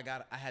that's I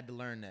had to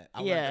learn that.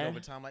 I learned it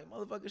over time. Like,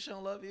 motherfucker, she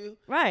don't love you.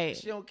 Right.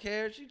 She don't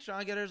care. She trying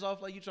to get hers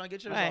off like you trying to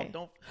get yours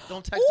off.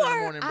 Don't text her in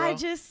the morning, bro. I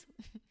just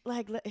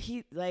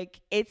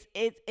it's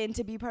and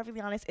to be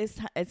perfectly honest, it's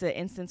an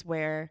instance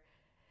where,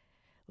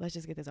 let's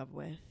just get this over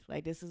with.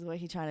 Like, this is what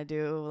he's trying to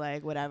do.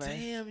 Like, whatever.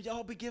 Damn,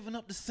 y'all be giving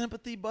up the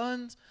sympathy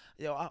buns.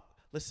 Yo,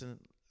 listen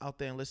out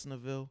there in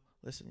Listenerville.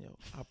 Listen, yo,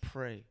 I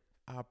pray,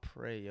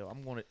 yo.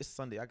 It's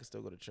Sunday. I can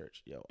still go to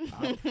church, yo.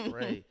 I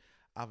pray.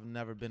 I've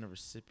never been a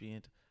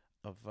recipient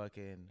of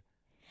fucking. I mean,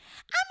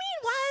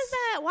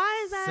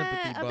 why is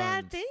that a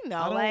bad thing though?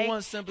 I don't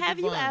want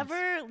sympathy buns.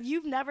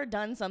 You've never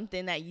done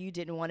something that you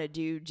didn't want to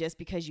do just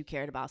because you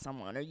cared about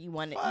someone, or you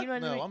wanted, you know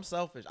what I mean? I'm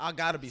selfish. I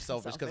gotta be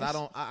selfish because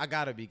I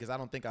gotta be, because I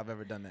don't think I've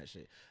ever done that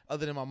shit.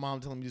 Other than my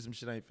mom telling me to do some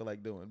shit I ain't feel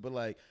like doing. But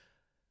like,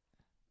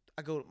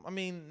 it's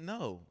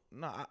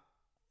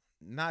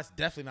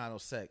definitely not no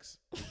sex.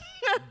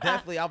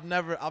 Definitely, I've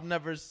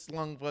never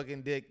slung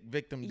fucking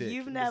victim dick.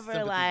 You've never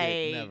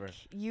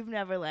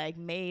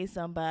made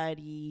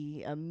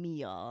somebody a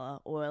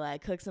meal, or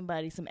like cooked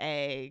somebody some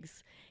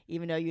eggs,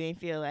 even though you ain't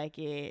feel like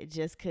it,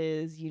 just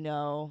cause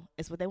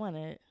it's what they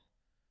wanted.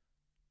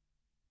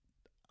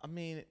 I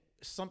mean,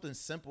 something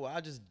simple. I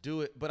just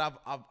do it, but I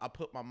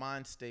put my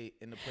mind state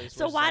in the place.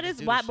 So why does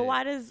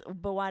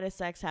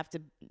sex have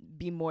to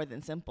be more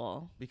than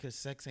simple? Because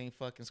sex ain't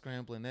fucking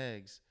scrambling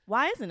eggs.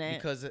 Why isn't it?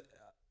 Because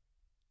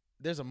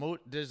there's more.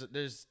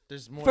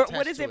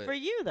 What is it for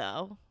you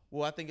though?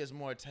 Well, I think it's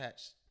more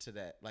attached to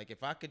that. Like,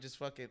 if I could just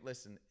fucking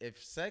listen,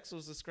 if sex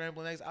was a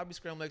scrambling eggs, I'd be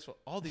scrambling eggs for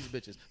all these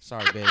bitches.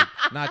 Sorry, babe,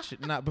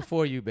 not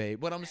before you,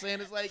 babe. What I'm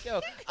saying is, like,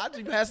 yo, I'd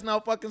be passing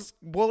out fucking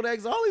boiled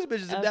eggs to all these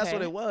bitches if that's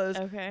what it was.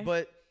 Okay.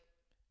 But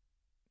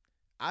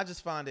I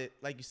just find it,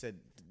 like you said,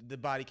 the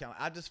body count.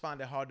 I just find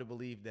it hard to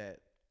believe that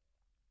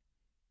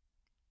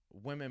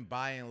women,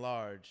 by and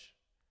large,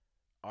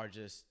 are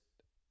just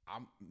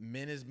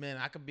men is men.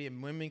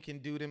 Women can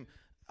do them.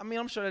 I mean,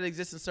 I'm sure that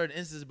exists in certain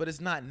instances, but it's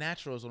not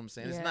natural is what I'm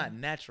saying. Yeah. It's not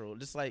natural.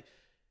 Just like,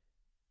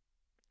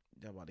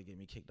 y'all about to get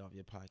me kicked off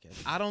your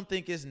podcast. I don't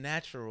think it's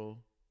natural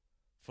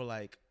for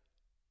like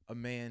a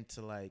man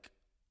to like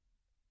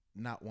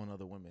not want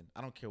other women.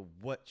 I don't care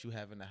what you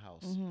have in the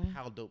house,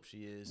 how dope she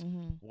is,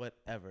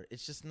 whatever.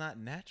 It's just not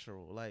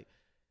natural. Like,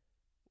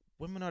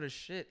 women are the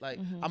shit. Like,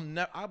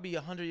 I'll be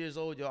 100 years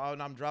old, yo,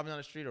 and I'm driving down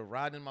the street or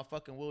riding in my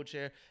fucking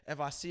wheelchair.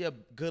 If I see a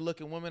good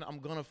looking woman, I'm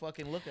gonna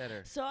fucking look at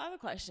her. So I have a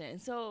question.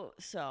 So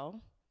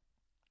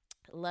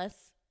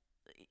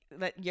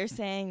you're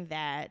saying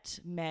that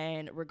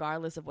men,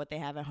 regardless of what they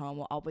have at home,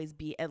 will always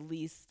be at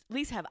least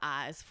have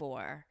eyes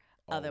for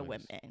other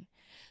women.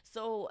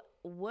 So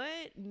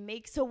what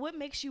makes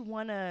you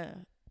want to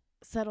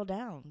settle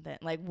down then?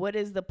 Like, what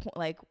is the point?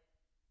 Like,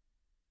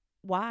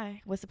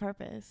 why? What's the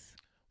purpose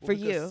for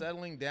you?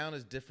 Settling down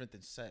is different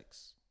than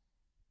sex.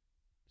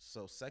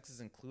 So sex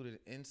is included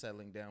in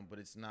settling down, but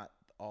it's not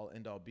all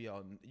end all be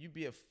all. You'd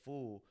be a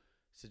fool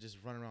to just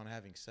run around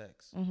having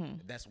sex.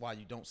 That's why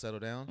you don't settle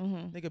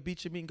down. Nigga,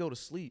 beat your meat and go to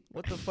sleep.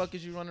 What the fuck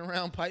is you running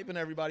around piping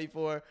everybody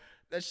for?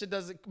 That shit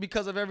doesn't,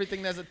 because of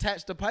everything that's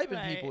attached to piping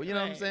people. You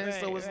know what I'm saying?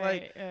 So it's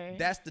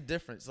that's the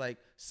difference. Like,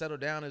 settle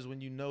down is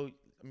when you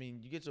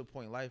get to a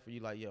point in life where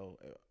you like, yo,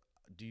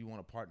 do you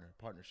want a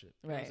partnership?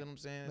 You know what I'm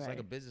saying? It's like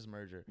a business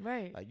merger.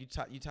 Right. Like, you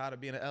tired of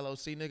being an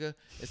LLC, nigga?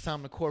 It's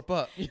time to corp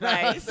up. You know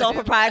right. Sole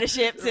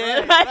proprietorship too.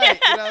 Right.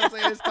 You know what I'm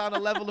saying? It's time to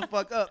level the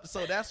fuck up.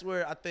 So that's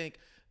where I think,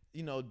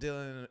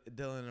 dealing in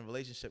a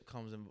relationship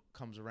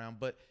comes around.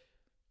 But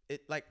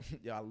it, like,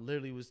 I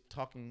literally was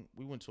talking.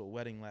 We went to a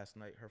wedding last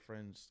night. Her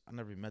friends. I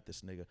never even met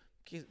this nigga.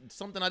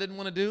 Something I didn't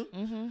want to do.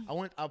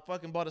 I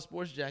fucking bought a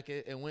sports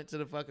jacket and went to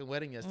the fucking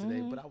wedding yesterday.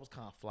 But I was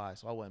kind of fly,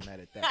 so I wasn't mad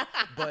at that.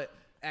 But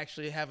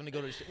actually having to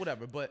go to the shit,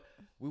 whatever. But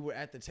we were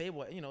at the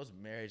table. It's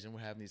marriage, and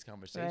we're having these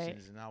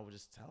conversations. And I was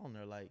just telling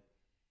her, like,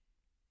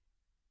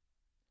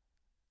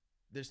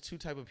 there's two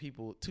type of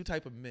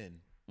men.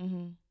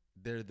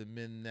 They're the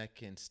men that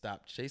can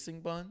stop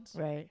chasing buns.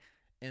 Right.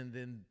 And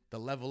then the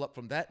level up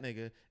from that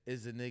nigga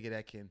is the nigga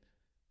that can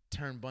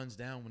turn buns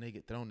down when they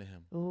get thrown to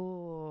him.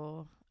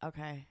 Ooh,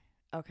 okay.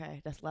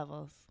 That's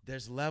levels.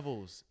 There's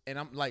levels. And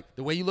I'm like,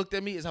 the way you looked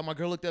at me is how my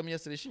girl looked at me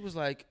yesterday. She was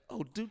like,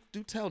 oh, do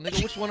tell,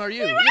 nigga, which one are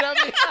you? You know what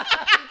I mean?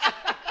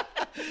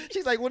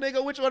 She's like, well,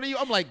 nigga, which one are you?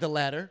 I'm like, the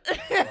latter.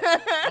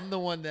 I'm the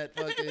one that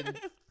fucking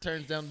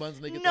turns down buns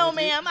and they get No,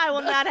 ma'am, I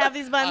will not have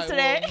these buns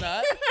today. I will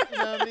not. You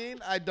know what I mean?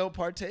 I don't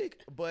partake.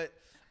 But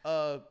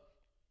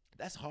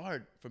that's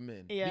hard for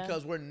men. Yeah.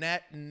 Because we're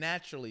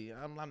naturally,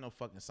 I'm not no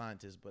fucking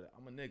scientist, but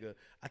I'm a nigga.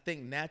 I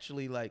think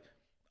naturally, like,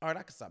 all right,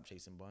 I can stop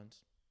chasing buns.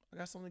 I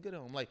got something good at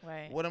home. Like,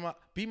 what am I?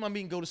 Beat my meat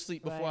and go to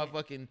sleep before I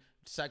fucking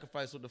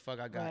sacrifice what the fuck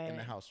I got in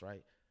the house,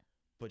 right?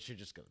 But you're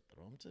just going to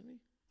throw them to me?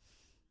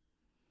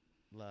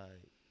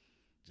 Like,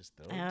 just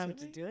throw them to me? I don't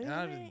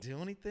have to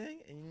do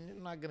anything? And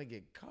you're not going to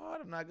get caught?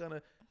 I'm not going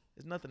to,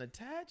 there's nothing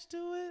attached to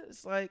it?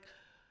 It's like,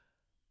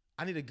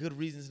 I need a good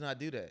reason to not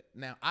do that.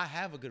 Now, I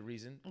have a good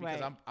reason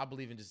because I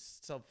believe in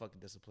just self-fucking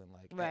discipline.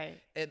 Like,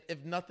 and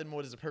if nothing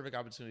more, there's a perfect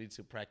opportunity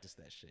to practice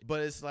that shit.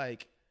 But it's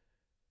like,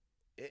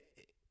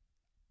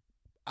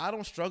 I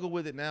don't struggle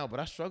with it now, but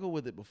I struggled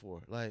with it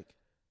before. Like,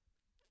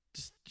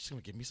 just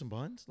gonna give me some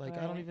buns? Like,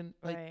 I don't even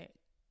like.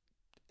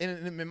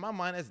 And in my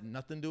mind, it has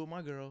nothing to do with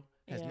my girl.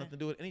 It has nothing to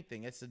do with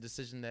anything. It's a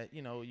decision that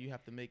you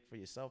have to make for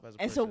yourself as a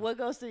person. And so, what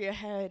goes through your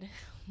head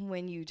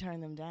when you turn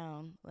them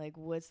down? Like,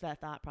 what's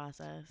that thought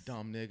process?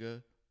 Dumb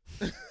nigga.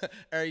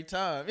 Every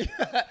time,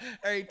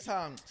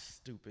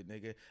 stupid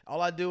nigga.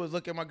 All I do is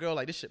look at my girl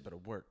like, this shit better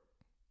work.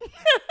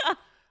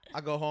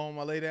 I go home,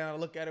 I lay down, I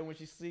look at her when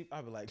she sleep.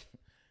 I be like,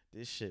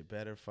 this shit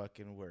better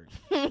fucking work.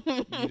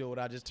 You know what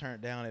I just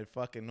turned down at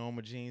fucking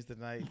Norma Jeans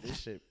tonight?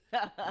 This shit.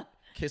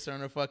 Kiss her on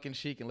her fucking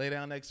cheek and lay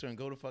down next to her and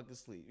go to fucking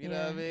sleep. You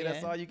know what I mean?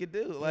 That's all you could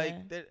do. Like,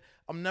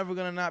 I'm never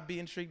going to not be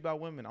intrigued by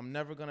women. I'm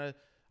never going to,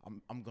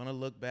 I'm going to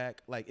look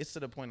back. Like, it's to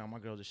the point on my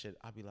girls and shit.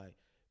 I'll be like,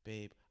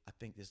 babe, I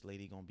think this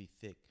lady going to be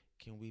thick.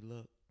 Can we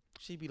look?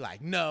 She'd be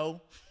like,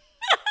 no.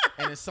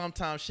 And then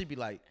sometimes she'd be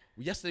like,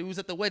 yesterday we was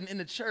at the wedding in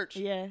the church.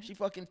 Yeah. She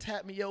fucking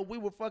tapped me, yo. We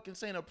were fucking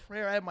saying a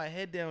prayer. I had my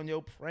head down,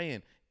 yo,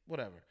 praying.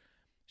 Whatever.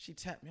 She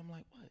tapped me. I'm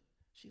like, what?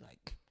 She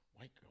like,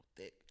 white girl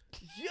thick.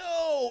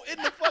 Yo,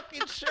 in the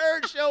fucking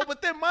church, yo.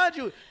 But then, mind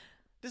you,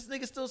 this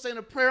nigga still saying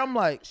a prayer. I'm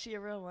like, she a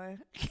real one.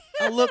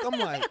 I look, I'm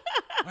like,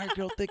 white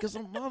girl thick as a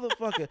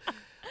motherfucker.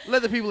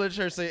 Let the people in the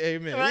church say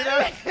amen.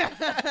 Right. You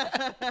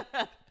know?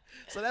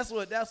 So that's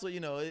what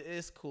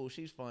it's cool.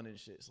 She's fun and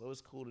shit. So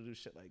it's cool to do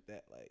shit like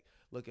that. Like,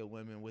 look at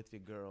women with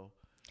your girl.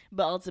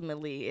 But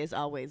ultimately, it's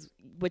always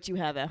what you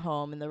have at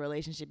home and the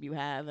relationship you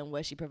have and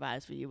what she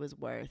provides for you is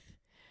worth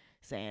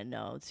saying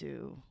no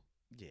to.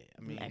 Yeah,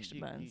 I mean, extra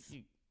buns.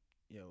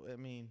 I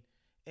mean,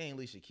 it ain't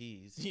Alicia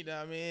Keys. You know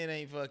what I mean? It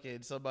ain't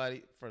fucking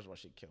somebody. First of all,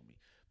 she'd kill me.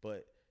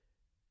 But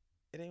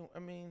it ain't. I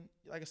mean,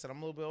 like I said, I'm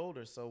a little bit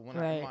older. So when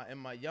in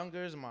my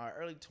youngers, in my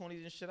early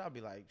 20s and shit, I'll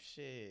be like,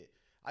 shit.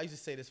 I used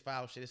to say this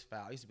foul shit is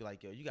foul. I used to be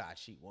like, yo, you gotta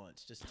cheat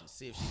once just to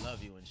see if she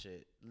love you and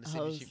shit. See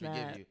if she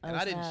forgive you. And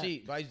I didn't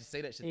cheat, but I used to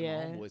say that shit to my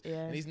homeboys.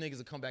 Yeah. And these niggas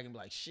would come back and be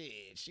like, shit,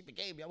 she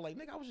forgave me. I'm like,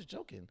 nigga, I was just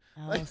joking.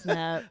 Oh, like,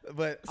 snap.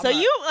 But so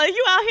you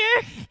out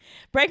here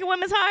breaking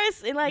women's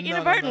hearts and like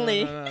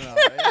inadvertently? No.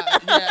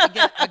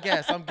 I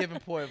guess I'm giving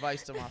poor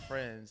advice to my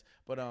friends,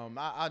 but I'm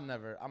not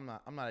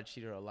a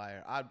cheater or a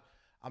liar.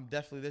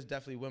 There's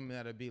definitely women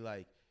that'll be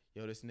like,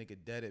 yo, this nigga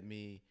dead at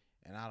me.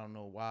 And I don't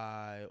know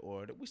why,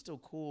 or we still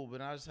cool, but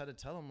I just had to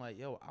tell him like,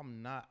 yo, I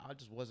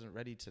just wasn't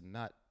ready to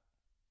not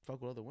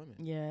fuck with other women.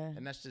 Yeah.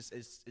 And that's just,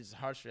 it's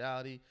harsh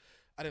reality.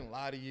 I didn't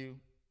lie to you.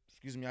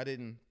 Excuse me. I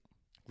didn't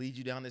lead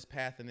you down this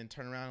path and then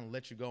turn around and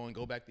let you go and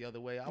go back the other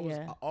way. I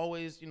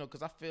always,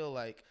 cause I feel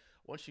like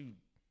once you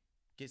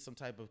get some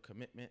type of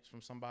commitment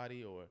from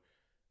somebody or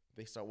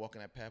they start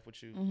walking that path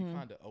with you, you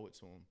kind of owe it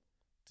to them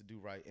to do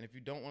right. And if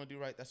you don't want to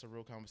do right, that's a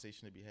real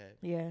conversation to be had.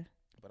 Yeah.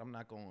 But I'm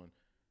not going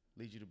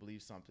lead you to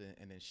believe something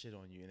and then shit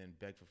on you and then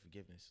beg for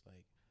forgiveness.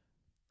 Like,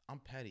 I'm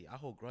petty. I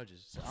hold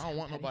grudges. So I don't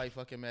want nobody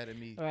fucking mad at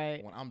me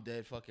when I'm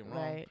dead fucking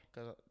wrong.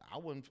 Because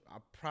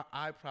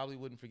I probably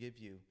wouldn't forgive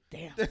you.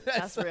 Damn.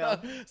 That's real.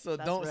 So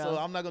that's real. So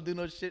I'm not going to do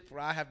no shit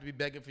where I have to be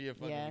begging for your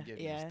fucking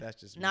forgiveness. Yeah. That's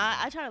just me.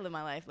 I try to live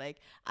my life like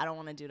I don't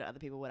want to do to other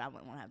people what I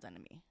wouldn't want to have done to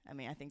me. I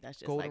mean, I think that's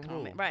just golden like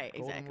common. Right.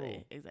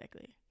 Golden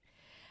exactly.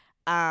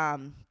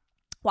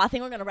 Well, I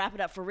think we're going to wrap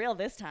it up for real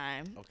this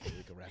time. Okay,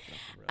 we can wrap it up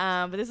for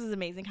real. But this is an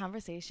amazing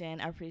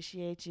conversation. I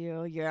appreciate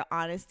you, your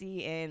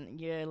honesty and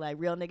your like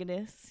real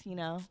nigganess, You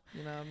know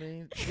what I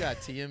mean? You got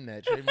TM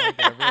that, trademark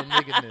that real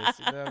nigganess.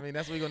 You know what I mean?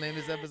 That's what we're going to name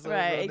this episode.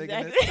 Right,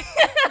 exactly.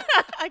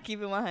 I keep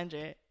it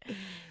 100.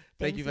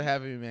 Thank you for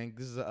having me, man.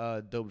 This is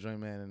a dope joint,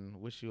 man, and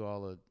wish you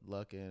all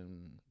luck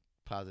and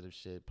positive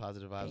shit,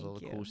 positive vibes, all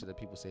the cool shit that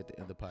people say at the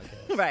end of the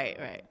podcast. Right.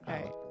 All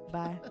right.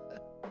 Bye.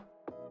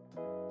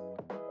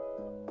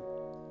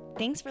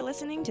 Thanks for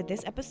listening to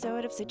this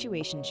episode of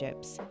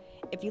Situationships.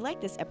 If you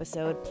like this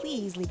episode,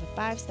 please leave a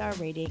 5-star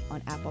rating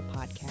on Apple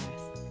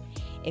Podcasts.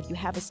 If you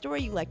have a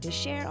story you'd like to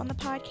share on the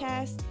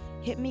podcast,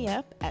 hit me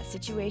up at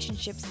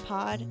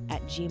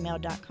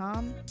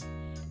situationshipspod@gmail.com.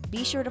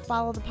 Be sure to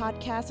follow the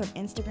podcast on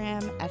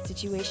Instagram at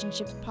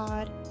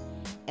situationshipspod.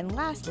 And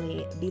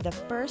lastly, be the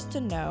first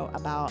to know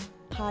about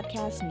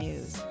podcast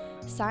news.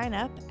 Sign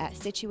up at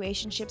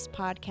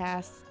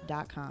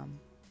situationshipspodcast.com.